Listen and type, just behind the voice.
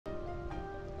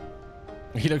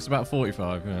He looks about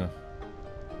 45, yeah.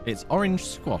 It's orange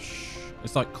squash.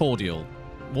 It's like cordial.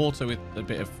 Water with a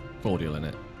bit of cordial in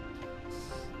it.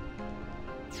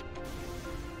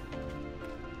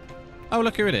 Oh,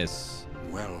 look, here it is.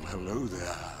 Well, hello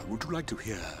there. Would you like to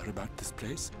hear about this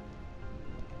place?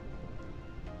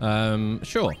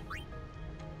 Sure.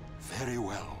 Very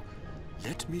well.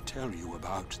 Let me tell you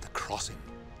about the crossing.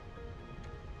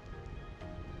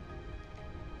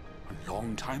 A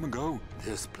long time ago,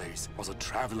 this place was a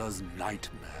traveler's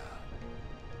nightmare.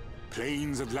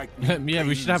 Plains of lightning. Yeah,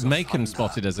 we should have Macon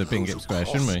spotted as a Those Bingip who Square,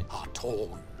 shouldn't we? cross are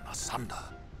torn asunder.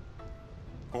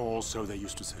 Or so they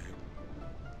used to say.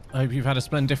 I hope you've had a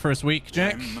splendiferous week,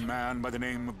 Jack. Then a man by the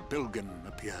name of Bilgan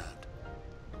appeared.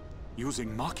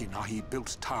 Using machina, he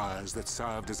built towers that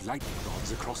served as lightning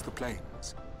rods across the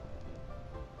plains.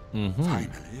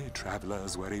 Finally,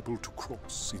 travelers were able to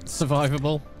cross in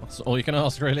Survivable. That's all you can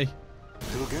ask, really.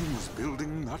 Bilgan was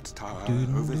building that tower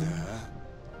over there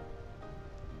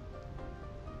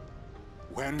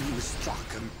when he was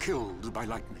struck and killed by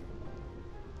lightning.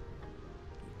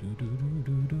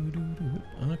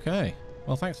 Okay.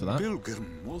 Well, thanks for that.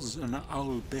 Bilgan was an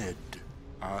Al-Bed.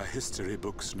 Our history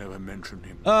books never mention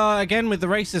him. Again with the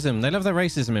racism. They love their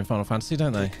racism in Final Fantasy,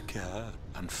 don't they? Take care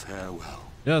and farewell.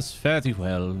 Yes, fare thee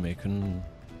well, Macon.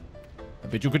 I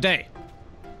bid you good day.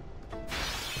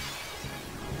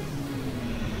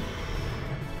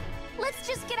 Let's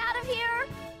just get out of here.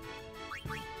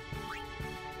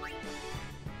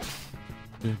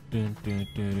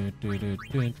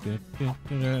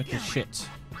 Shit.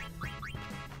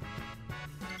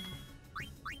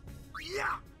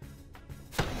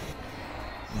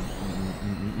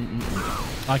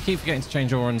 I keep forgetting to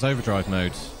change Auron's overdrive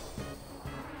mode.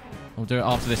 I'll do it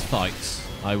after this fight.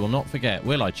 I will not forget.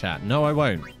 Will I, chat? No, I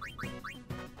won't.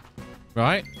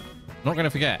 Right? Not going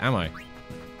to forget, am I?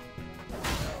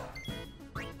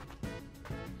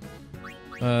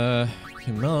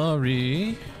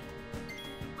 Kimari.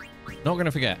 Not going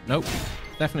to forget. Nope.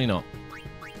 Definitely not.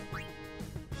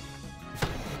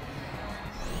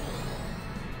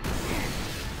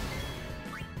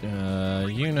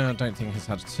 Yuna, I don't think has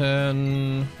had a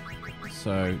turn.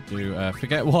 So,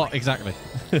 forget what? Exactly.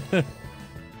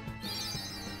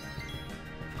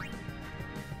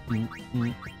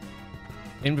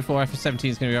 In before F17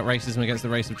 is going to be about racism against the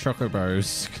race of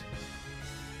Chocobros.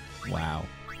 Wow.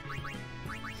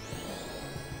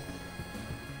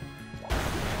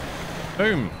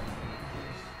 Boom.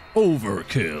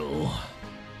 Overkill.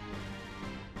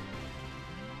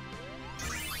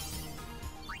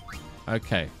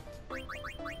 Okay.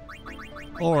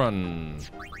 Auron.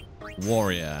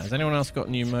 Warrior. Has anyone else got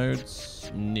new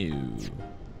modes? New.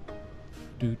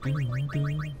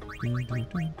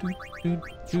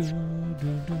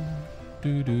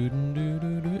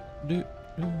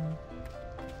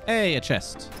 Hey, a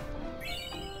chest.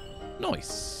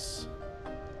 Nice.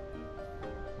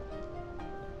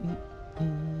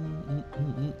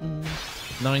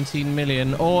 19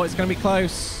 million. Oh, it's going to be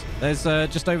close. There's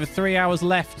just over 3 hours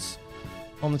left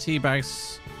on the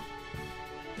teabags.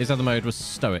 His other mode was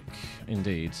stoic,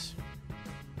 indeed.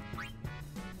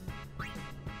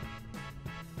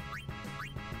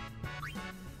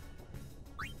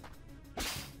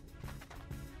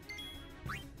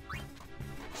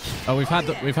 Oh, we've had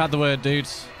the word, dude.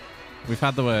 We've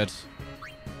had the word.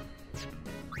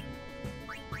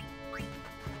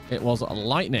 It was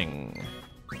lightning.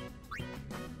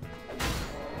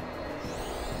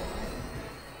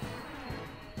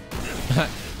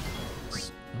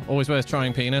 Always worth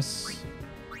trying, penis.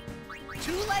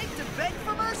 Too late to beg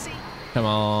for mercy. Come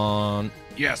on.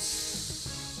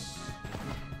 Yes.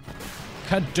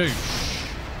 Kadoosh.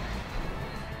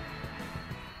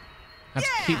 Have to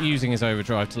keep using his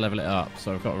overdrive to level it up,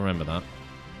 so I've got to remember that.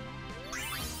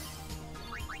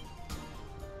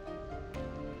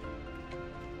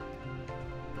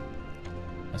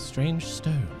 A strange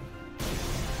stone.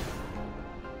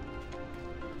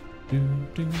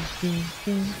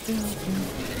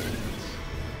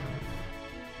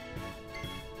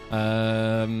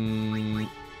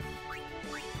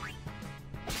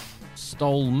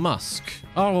 Stole Musk.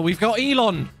 Oh, well, we've got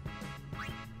Elon.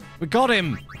 We got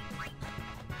him.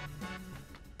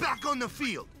 Back on the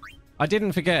field. I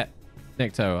didn't forget,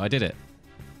 Nikto. I did it.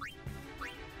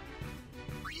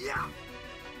 Yeah.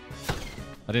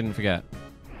 I didn't forget.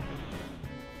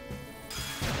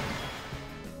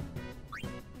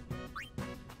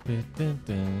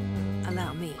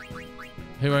 Allow me.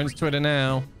 Who owns Twitter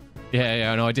now?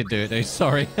 Yeah, no, I did do it, dude.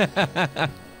 Sorry.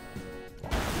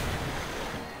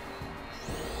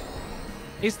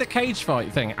 Is the cage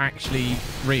fight thing actually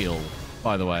real,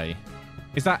 by the way?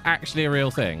 Is that actually a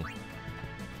real thing?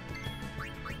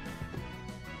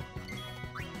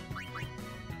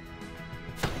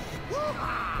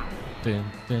 dun,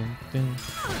 dun, dun.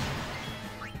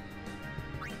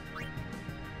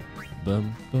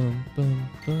 Bum, bum, bum,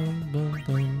 bum, bum,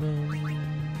 bum, bum.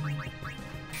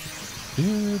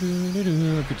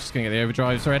 We're just gonna get the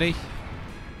overdrives ready.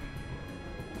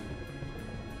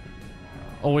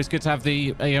 Always good to have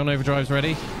the Aeon overdrives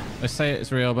ready. They say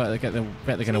it's real, but bet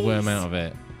they're gonna worm out of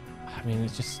it. I mean,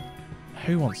 it's just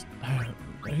who's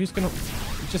gonna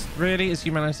just really is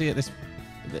humanity at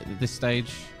this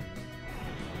stage?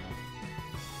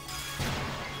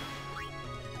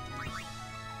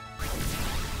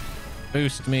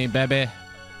 Boost me, baby.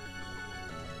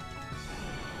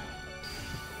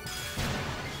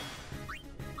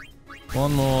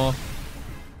 One more.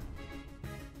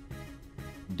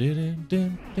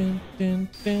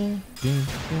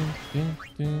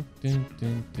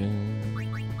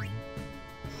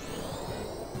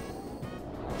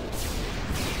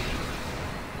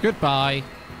 Goodbye.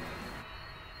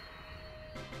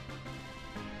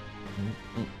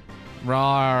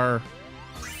 Rawr.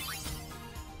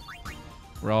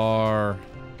 Rawr.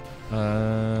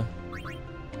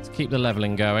 Let's keep the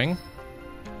leveling going.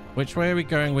 Which way are we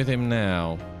going with him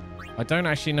now? I don't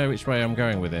actually know which way I'm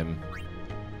going with him.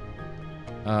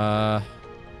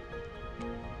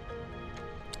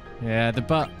 Yeah,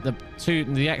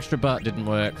 the extra butt didn't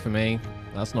work for me.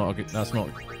 That's not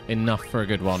enough for a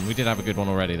good one. We did have a good one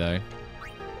already though.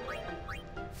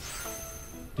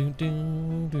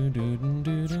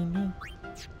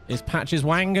 Is Patch's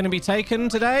Wang going to be taken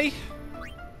today?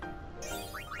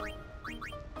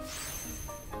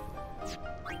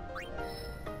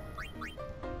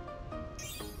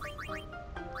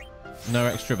 No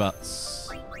extra butts.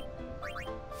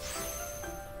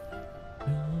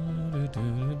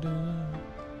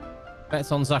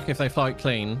 Bets on Zuck if they fight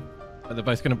clean. But they're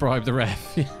both going to bribe the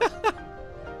ref.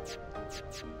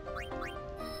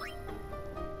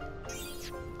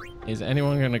 Is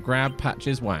anyone going to grab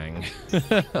Patch's Wang?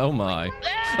 Oh my.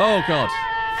 Oh god.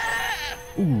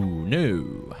 Ooh,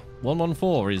 no.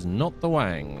 114 is not the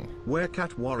Wang.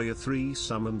 Werecat Warrior 3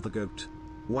 summoned the goat.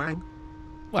 Wang?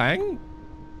 Wang?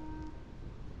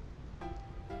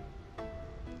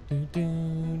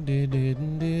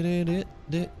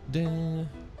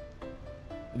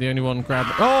 The only one grab.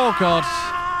 Oh god!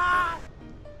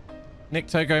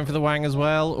 Nikto going for the Wang as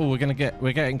well. Oh, we're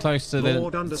getting close to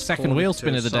the second wheel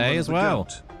spin of the day as well.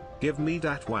 Give me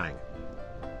that Wang.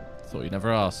 Thought you'd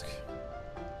never ask.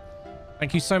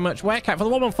 Thank you so much, Werecat for the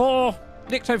 114.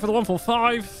 Nikto for the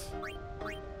 145.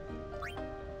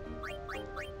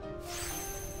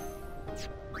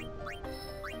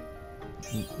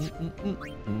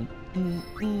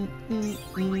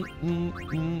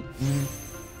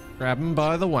 Grab him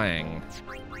by the Wang.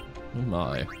 Oh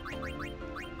my.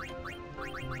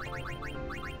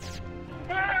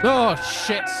 Oh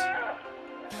shit.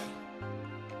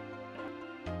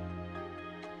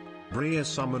 Bria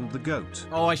summoned the goat.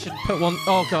 Oh, I should put one.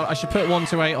 Oh god, I should put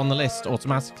 128 on the list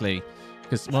automatically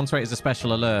because 128 is a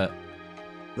special alert.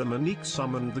 The Manique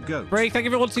summoned the goat. Break, thank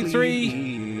you for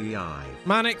 123.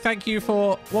 Manic, thank you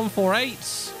for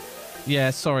 148. Yeah,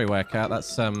 sorry, Werecat.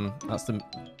 That's the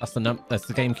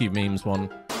GameCube memes one.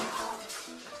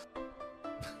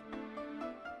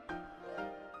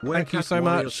 Thank you so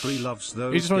much. Loves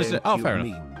those you just wanted to. Oh, fair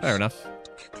memes. enough. Fair enough.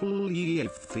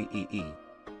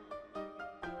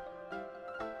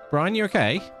 Brian, you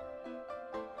okay?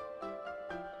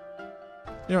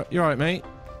 You're all right, mate.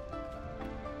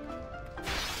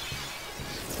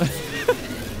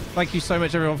 Thank you so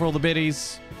much, everyone, for all the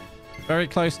biddies. Very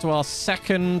close to our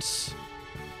second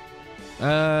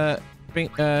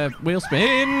wheel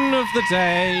spin of the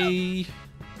day,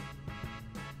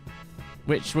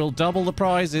 which will double the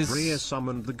prizes. Bria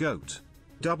summoned the goat.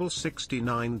 Double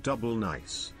 69, double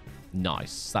nice.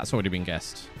 Nice. That's already been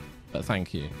guessed. But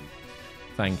thank you.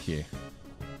 Thank you.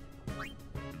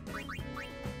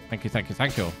 Thank you, thank you,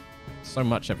 thank you so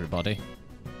much, everybody.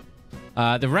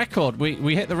 The record,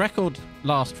 we hit the record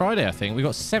last Friday, I think. We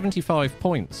got 75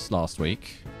 points last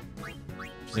week, which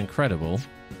is incredible.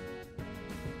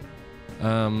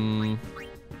 Damn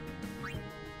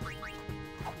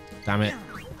it.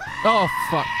 Oh,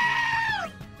 fuck.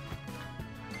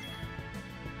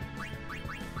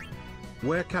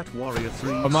 Werecat Warrior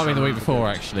 3. Oh, it might be the week before,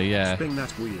 actually, yeah. Spin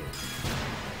that wheel.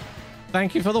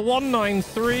 Thank you for the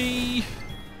 193.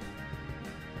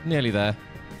 Nearly there.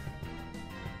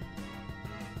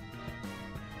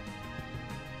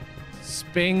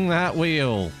 Sping that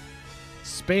wheel.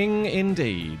 Sping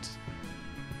indeed.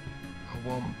 I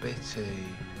want Bitty.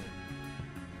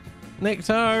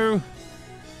 Nikto.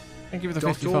 Thank you for the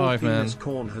 55, man.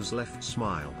 Corn has left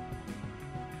smile.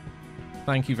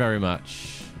 Thank you very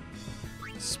much.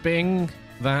 Spin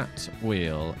that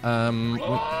wheel.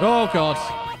 Oh, God.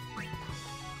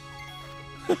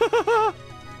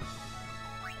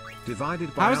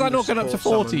 Divided by How has I not gone up to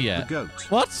 40 summon yet? the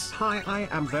goat. What? Hi, I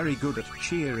am very good at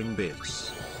cheering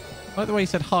bits. By the way, he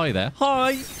said hi there.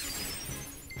 Hi!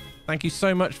 Thank you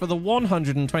so much for the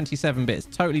 127 bits.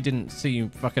 Totally didn't see you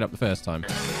fuck it up the first time.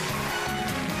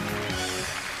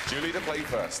 Julie to play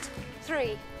first.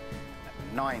 3,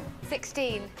 9,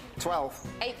 16, 12,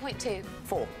 8.2,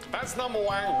 4, That's number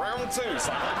one, round 2.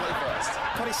 Simon play first.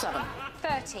 27,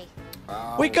 30,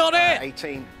 We got it!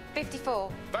 18,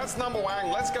 54. That's number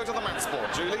one. Let's go to the maths board.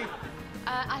 Julie.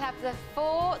 I'll have the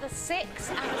 4, the 6,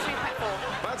 and the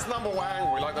 3.4. That's number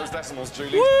one. We like those decimals,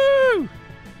 Julie. Woo!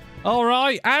 All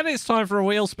right, and it's time for a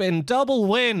wheel spin. Double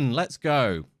win. Let's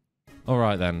go. All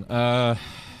right, then.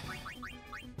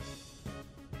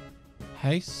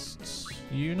 Haste,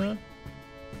 Una.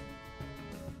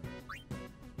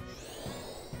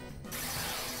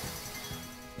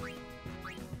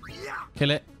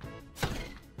 Kill it.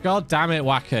 God damn it,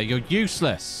 Wacker. You're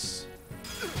useless.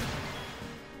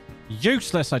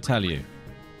 Useless, I tell you.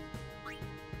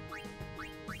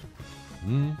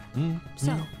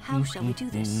 So, how shall we do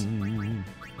this?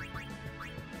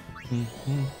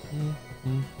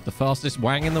 The fastest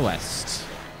wang in the West.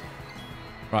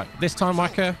 Right, this time,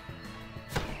 Wacker.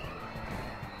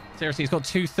 Seriously, he's got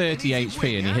 230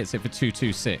 HP and he hits it for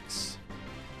 226.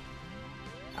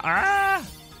 Ah!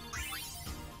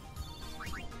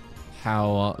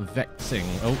 How vexing.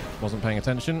 Oh, wasn't paying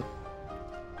attention.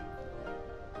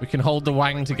 We can hold the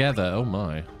wang together. Oh,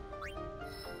 my.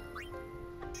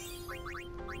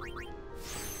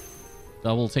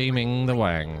 Double teaming the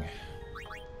wang.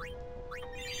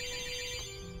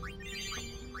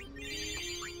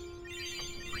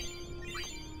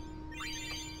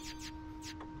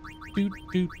 Do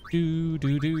do do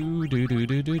do do do do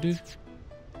do do do.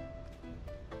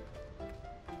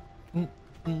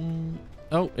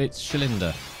 Oh, it's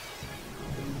Shalinda.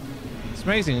 It's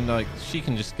amazing, like, she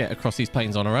can just get across these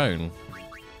planes on her own.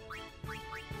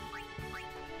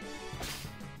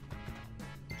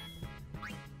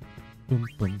 Boom,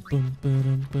 boom, boom,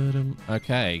 ba-dum, ba-dum.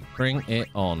 Okay, bring it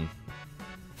on.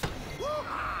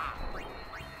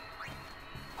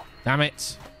 Damn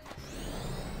it.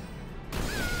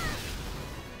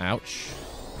 Ouch.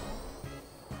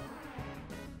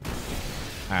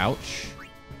 Ouch.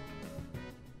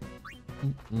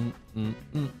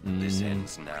 This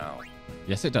ends now.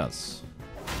 Yes, it does.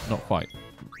 Not quite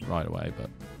right away, but...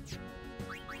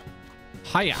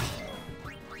 Hiya!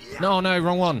 No, no,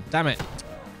 wrong one. Damn it. I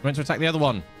meant to attack the other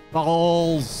one.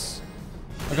 Balls!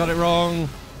 I got it wrong.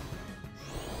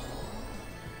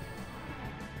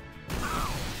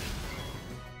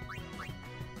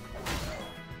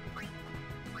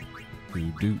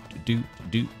 Do do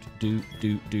do do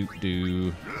do do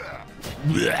do.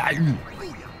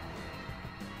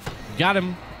 Got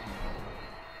him.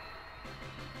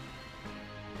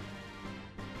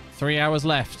 3 hours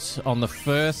left on the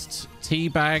first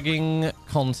teabagging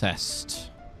contest.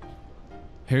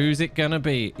 Who's it gonna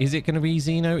be? Is it gonna be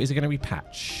Xeno? Is it gonna be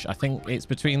Patch? I think it's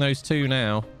between those two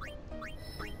now.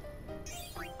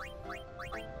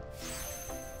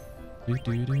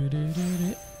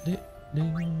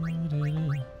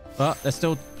 But there's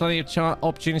still plenty of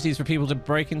opportunities for people to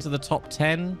break into the top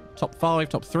 10, top 5,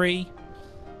 top 3.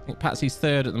 I think Patsy's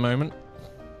third at the moment.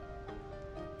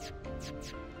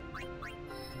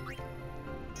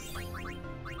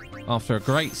 After a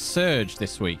great surge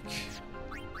this week.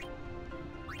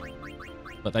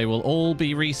 But they will all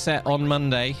be reset on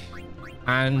Monday.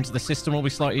 And the system will be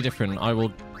slightly different. I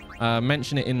will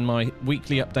mention it in my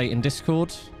weekly update in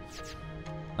Discord.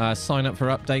 Sign up for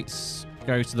updates.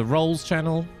 Go to the Rolls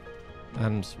channel.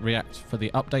 And react for the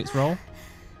updates roll.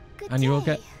 And you will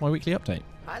get my weekly update.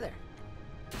 Hi there.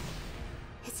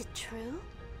 Is it true?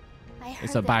 I heard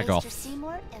It's a that bag Mr. off.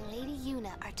 Seymour and Lady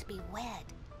Una are to be wed.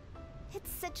 It's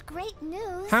such great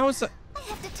news. How is that? I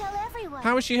have to tell everyone.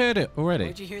 How has she heard it already?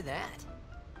 Where'd you hear that?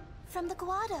 From the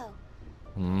Guado.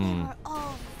 They Hmm. were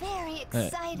all very A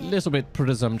excited. little bit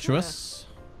presumptuous.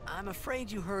 I'm afraid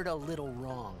you heard a little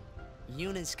wrong.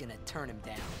 Yuna's gonna turn him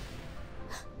down.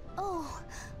 Oh,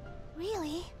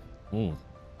 really? Ooh.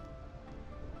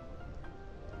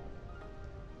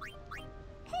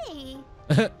 Hey,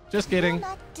 Just will kidding.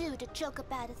 not do to joke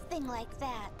about a thing like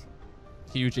that.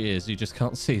 Huge ears, you just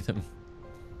can't see them.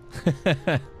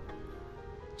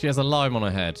 She has a lime on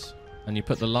her head. And you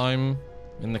put the lime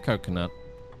in the coconut.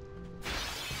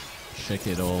 Shake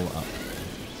it all up.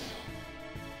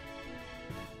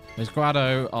 Those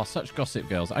Guado are such gossip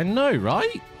girls. I know,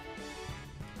 right?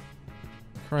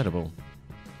 Incredible.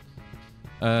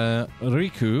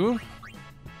 Riku.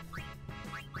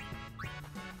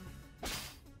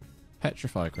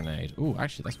 Petrify grenade. Ooh,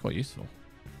 actually, that's quite useful.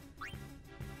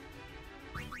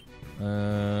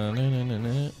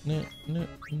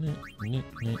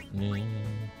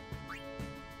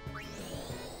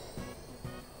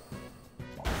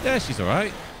 Yeah, she's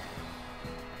alright.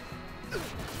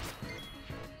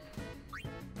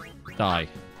 Die.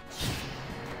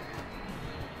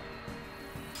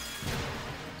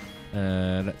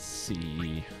 Let's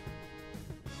see.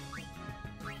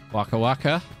 Waka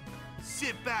Waka.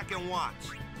 Sit back and watch.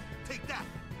 Take that.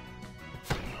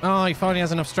 Oh, he finally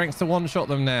has enough strength to one-shot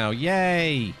them now.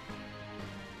 Yay!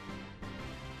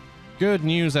 Good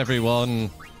news, everyone.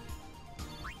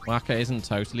 Waka isn't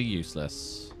totally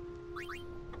useless.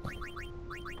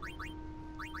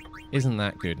 Isn't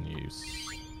that good news?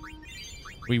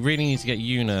 We really need to get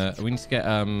Yuna. We need to get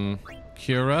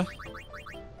Cura.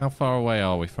 How far away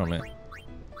are we from it?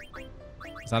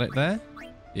 Is that it there?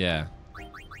 Yeah.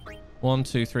 1,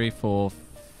 2, 3, 4,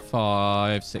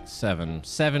 5, 6, 7.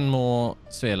 7 more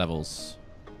sphere levels.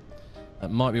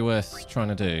 That might be worth trying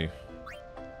to do.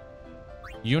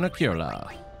 Unicula.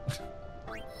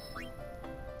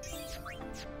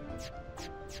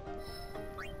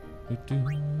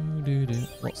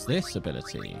 What's this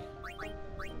ability?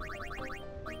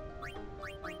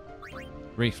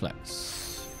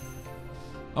 Reflex.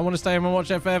 I want to stay home and watch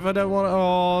FF. I don't want to...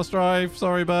 Oh, Strive.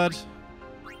 Sorry, bud.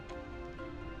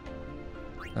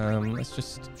 Let's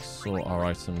just sort our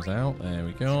items out. There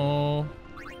we go.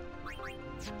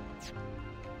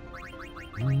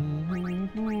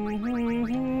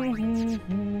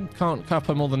 Can't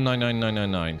copper more than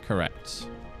 99999. Correct.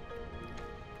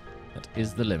 That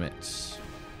is the limit.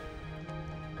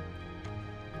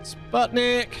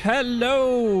 Sputnik,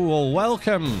 hello!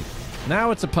 Welcome.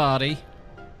 Now it's a party.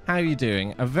 How are you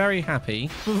doing? A very happy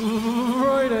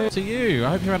Friday to you. I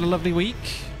hope you had a lovely week.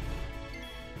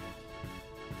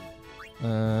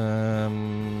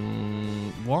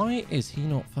 Why is he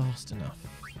not fast enough?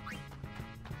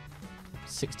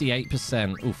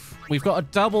 68%. Oof. We've got a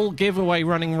double giveaway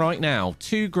running right now.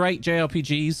 2 great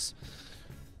JRPGs.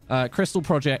 Crystal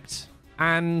Project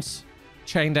and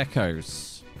Chained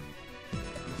Echoes.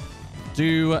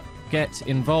 Do get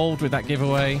involved with that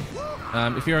giveaway.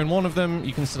 If you're in one of them,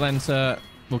 you can still enter.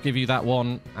 We'll give you that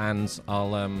one, and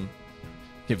I'll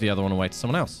give the other one away to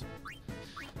someone else.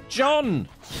 John!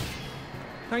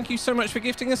 Thank you so much for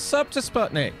gifting a sub to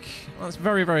Sputnik. That's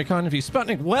very, very kind of you.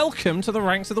 Sputnik, welcome to the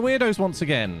ranks of the weirdos once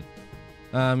again.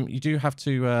 You do have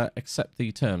to accept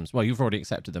the terms. Well, you've already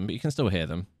accepted them, but you can still hear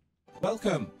them.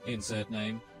 Welcome, insert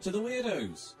name, to the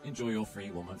Weirdos. Enjoy your free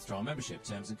 1-month trial membership.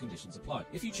 Terms and conditions apply.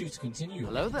 If you choose to continue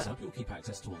your sub, you'll keep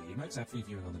access to all the emotes, ad-free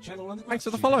viewing on the channel, and the thanks for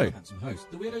the follow. Handsome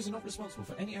host. The Weirdos are not responsible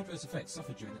for any adverse effects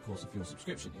suffered during the course of your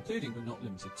subscription, including but not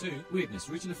limited to weirdness,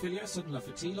 rutilophilia, sudden love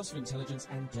for tea, loss of intelligence,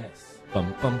 and death.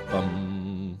 Bum bum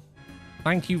bum.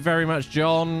 Thank you very much,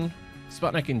 John.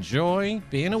 Sputnik, enjoy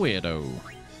being a weirdo.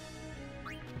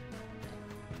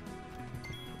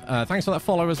 Thanks for that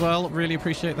follow as well. Really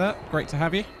appreciate that. Great to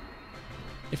have you.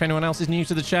 If anyone else is new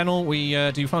to the channel, we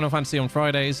do Final Fantasy on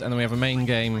Fridays, and then we have a main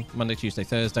game Monday, Tuesday,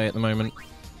 Thursday at the moment.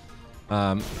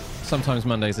 Sometimes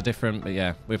Mondays are different, but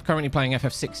yeah. We're currently playing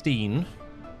FF16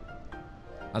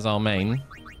 as our main.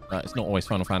 It's not always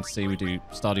Final Fantasy. We do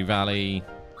Stardew Valley,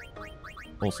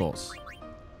 all sorts.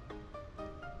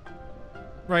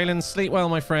 Raylan, sleep well,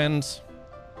 my friend.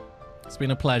 It's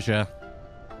been a pleasure.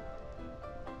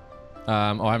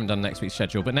 I haven't done next week's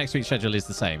schedule, but next week's schedule is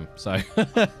the same. So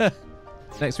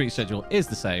next week's schedule is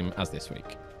the same as this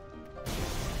week.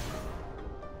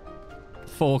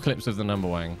 4 clips of the number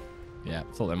wang. Yeah,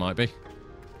 thought there might be.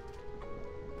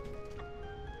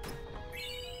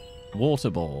 Water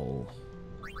ball.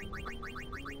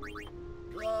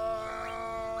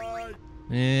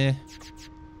 Yeah.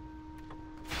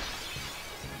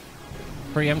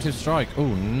 Preemptive strike. Oh,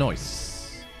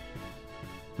 nice.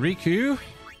 Riku.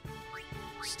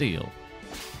 Steel.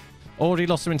 Already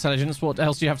lost some intelligence. What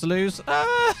else do you have to lose?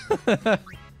 Ah!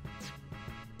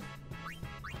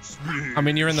 I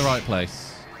mean, you're in the right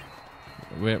place.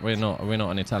 We're not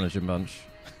an intelligent bunch.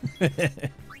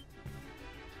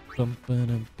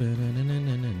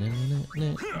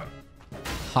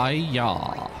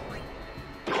 Hiya.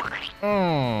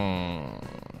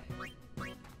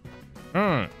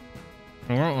 No.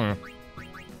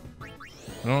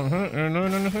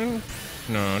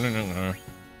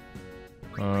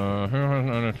 He hasn't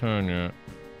done a turn yet.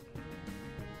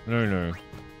 Lulu.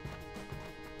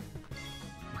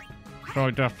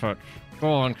 Try Death Touch.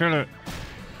 Go on, kill it.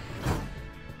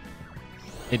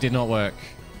 It did not work.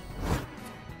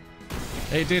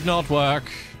 It did not work.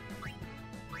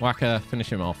 Whacker,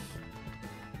 finish him off.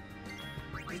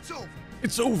 It's over.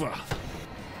 It's over.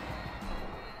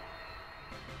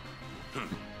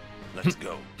 Let's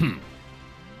go.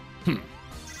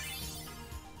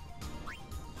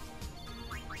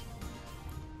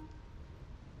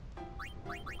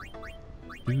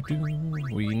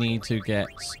 We need to get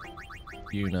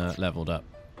Yuna leveled up.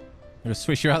 I'm gonna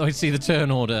swish you out the way to see the turn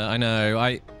order. I know.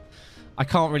 I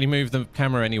can't really move the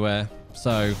camera anywhere,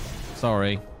 so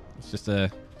sorry. It's just a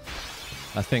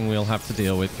thing we'll have to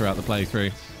deal with throughout the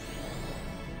playthrough.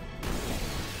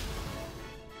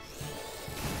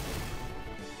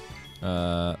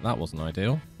 That wasn't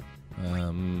ideal.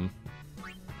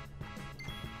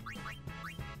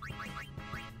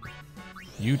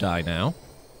 You die now.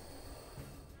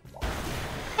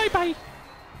 Bye-bye.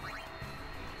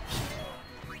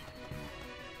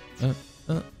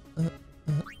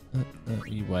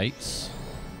 He waits.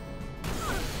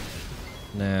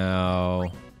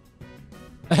 Now...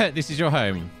 this is your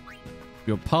home.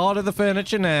 You're part of the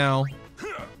furniture now.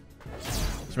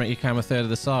 Let's make your camera a third of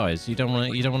the size. You don't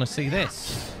want to see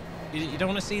this. You don't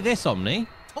want to see this, Omni.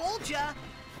 Told ya.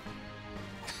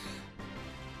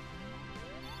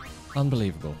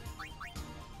 Unbelievable.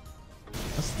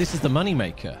 This is the money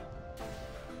maker.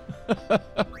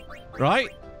 Right?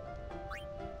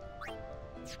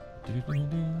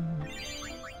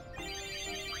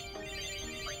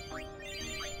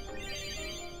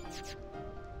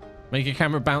 Make your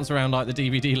camera bounce around like the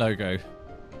DVD logo.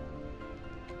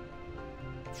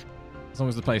 As long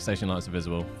as the PlayStation lights are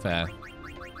visible. Fair.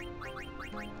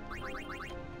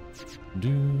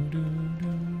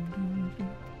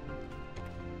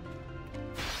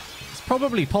 It's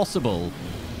probably possible.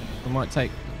 I might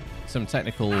take some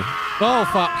technical... Oh,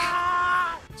 fuck!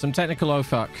 Some technical oh,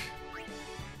 fuck.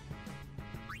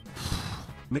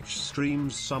 Mitch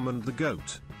Streams summoned the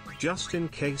goat, just in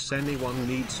case anyone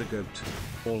needs a goat.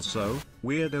 Also,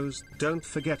 weirdos, don't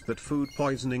forget that Food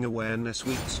Poisoning Awareness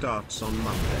Week starts on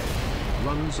Monday.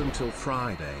 Runs until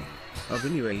Friday.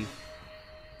 Anyway.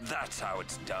 That's how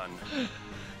it's done.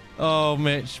 Oh,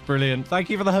 Mitch, brilliant. Thank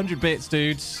you for the 100 bits,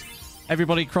 dudes.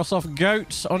 Everybody cross off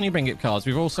goat on your bingo cards.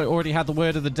 We've also already had the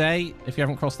word of the day. If you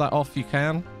haven't crossed that off, you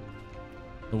can.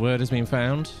 The word has been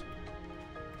found.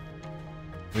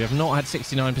 We have not had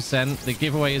 69%. The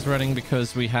giveaway is running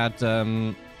because we had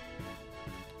a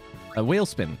wheel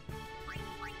spin.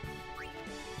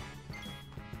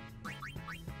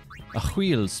 A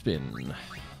wheel spin.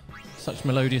 Such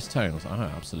melodious tones. Oh,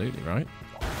 absolutely, right?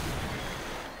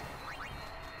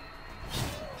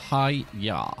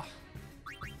 Hi-ya.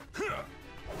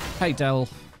 Hey, Del.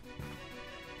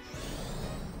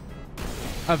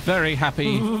 A very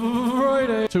happy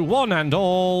Friday to one and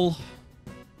all.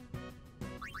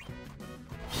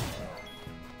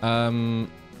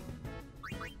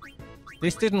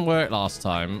 This didn't work last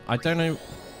time. I don't know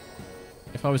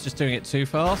if I was just doing it too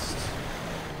fast.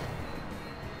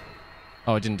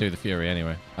 Oh, I didn't do the Fury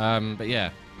anyway. But yeah.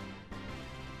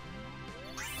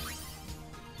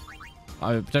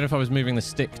 I don't know if I was moving the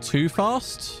stick too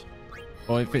fast,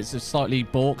 or if it's slightly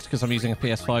balked because I'm using a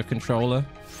PS5 controller.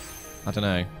 I don't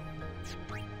know.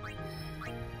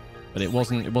 But it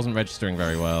wasn't registering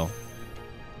very well.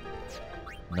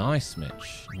 Nice,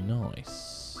 Mitch.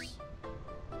 Nice.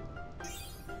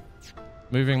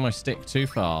 Moving my stick too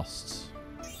fast.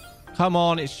 Come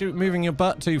on, it's moving your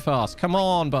butt too fast. Come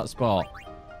on, butt spot.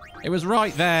 It was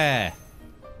right there.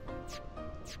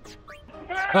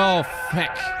 Oh,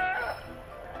 heck.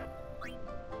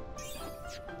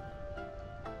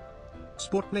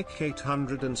 Sputnik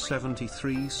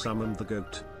 873 summoned the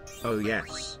goat. Oh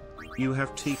yes. You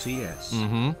have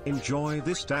TTS. Enjoy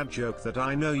this dad joke that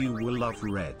I know you will love,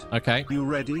 Red. Okay. You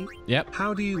ready? Yep.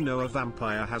 How do you know a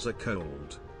vampire has a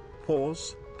cold?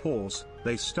 Pause, pause,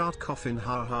 they start coughing,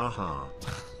 ha ha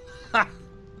ha.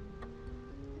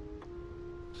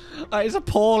 That is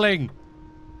appalling.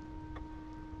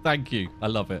 Thank you. I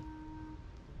love it.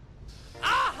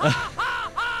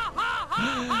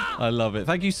 I love it.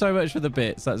 Thank you so much for the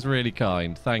bits. That's really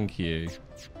kind. Thank you.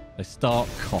 They start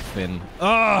coughing.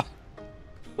 Ah!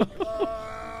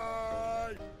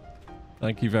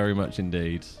 Thank you very much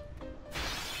indeed.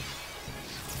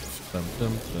 Dum,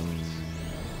 dum, dum.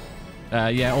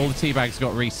 Yeah, all the tea bags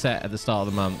got reset at the start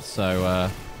of the month, so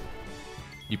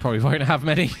you probably won't have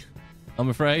many, I'm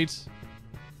afraid.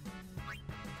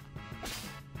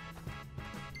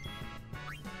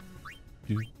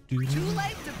 Too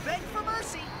late to beg for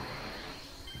mercy.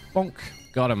 Bonk.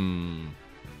 Got him.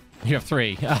 You have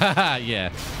 3. Yeah.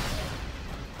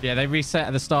 Yeah, they reset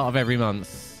at the start of every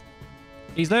month.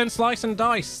 He's learned Slice and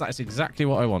Dice. That's exactly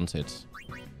what I wanted.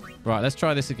 Right, let's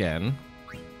try this again.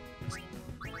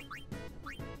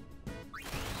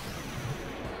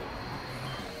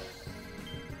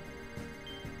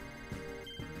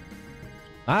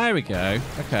 There we go.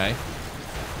 Okay.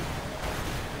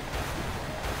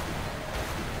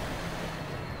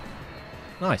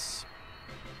 Nice.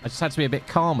 I just had to be a bit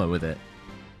calmer with it.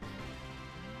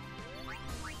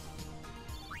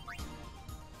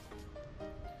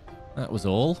 That was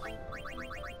all.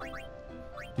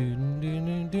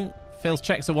 Fails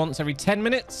checks are once every 10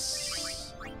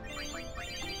 minutes.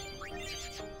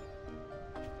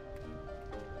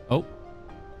 Oh.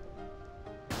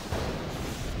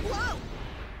 Whoa!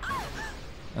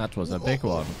 That was a big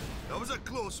one. That was a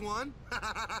close one.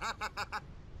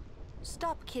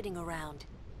 Stop kidding around.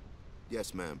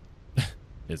 Yes, ma'am.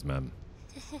 Yes, ma'am.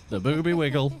 The booby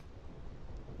wiggle.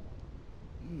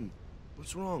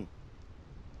 What's wrong?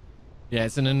 Yeah,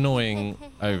 it's an annoying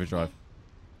overdrive.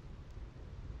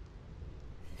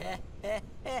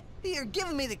 You're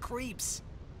giving me the creeps.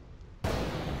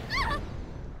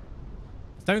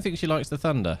 Don't think she likes the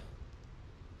thunder.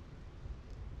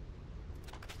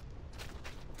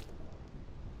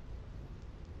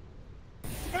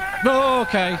 Oh,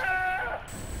 okay.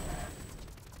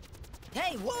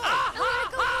 Hey, whoa!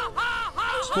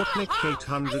 Sputnik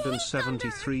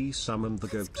 873 summoned the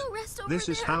goat. This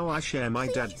is how I share my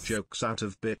dad jokes out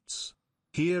of bits.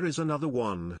 Here is another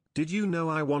one. Did you know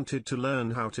I wanted to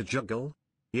learn how to juggle?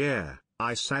 Yeah,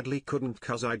 I sadly couldn't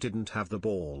cause I didn't have the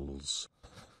balls.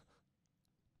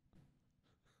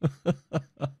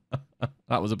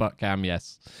 That was a butt cam,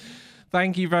 yes.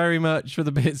 Thank you very much for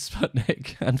the bits,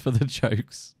 Sputnik, and for the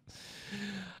jokes.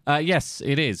 Yes,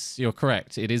 it is. You're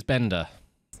correct. It is Bender.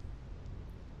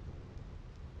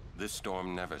 This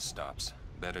storm never stops.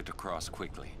 Better to cross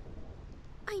quickly.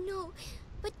 I know,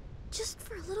 but just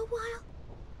for a little while.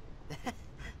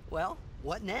 Well,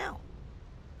 what now?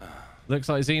 Looks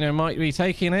like Xeno might be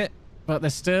taking it, but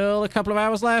there's still a couple of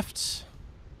hours left.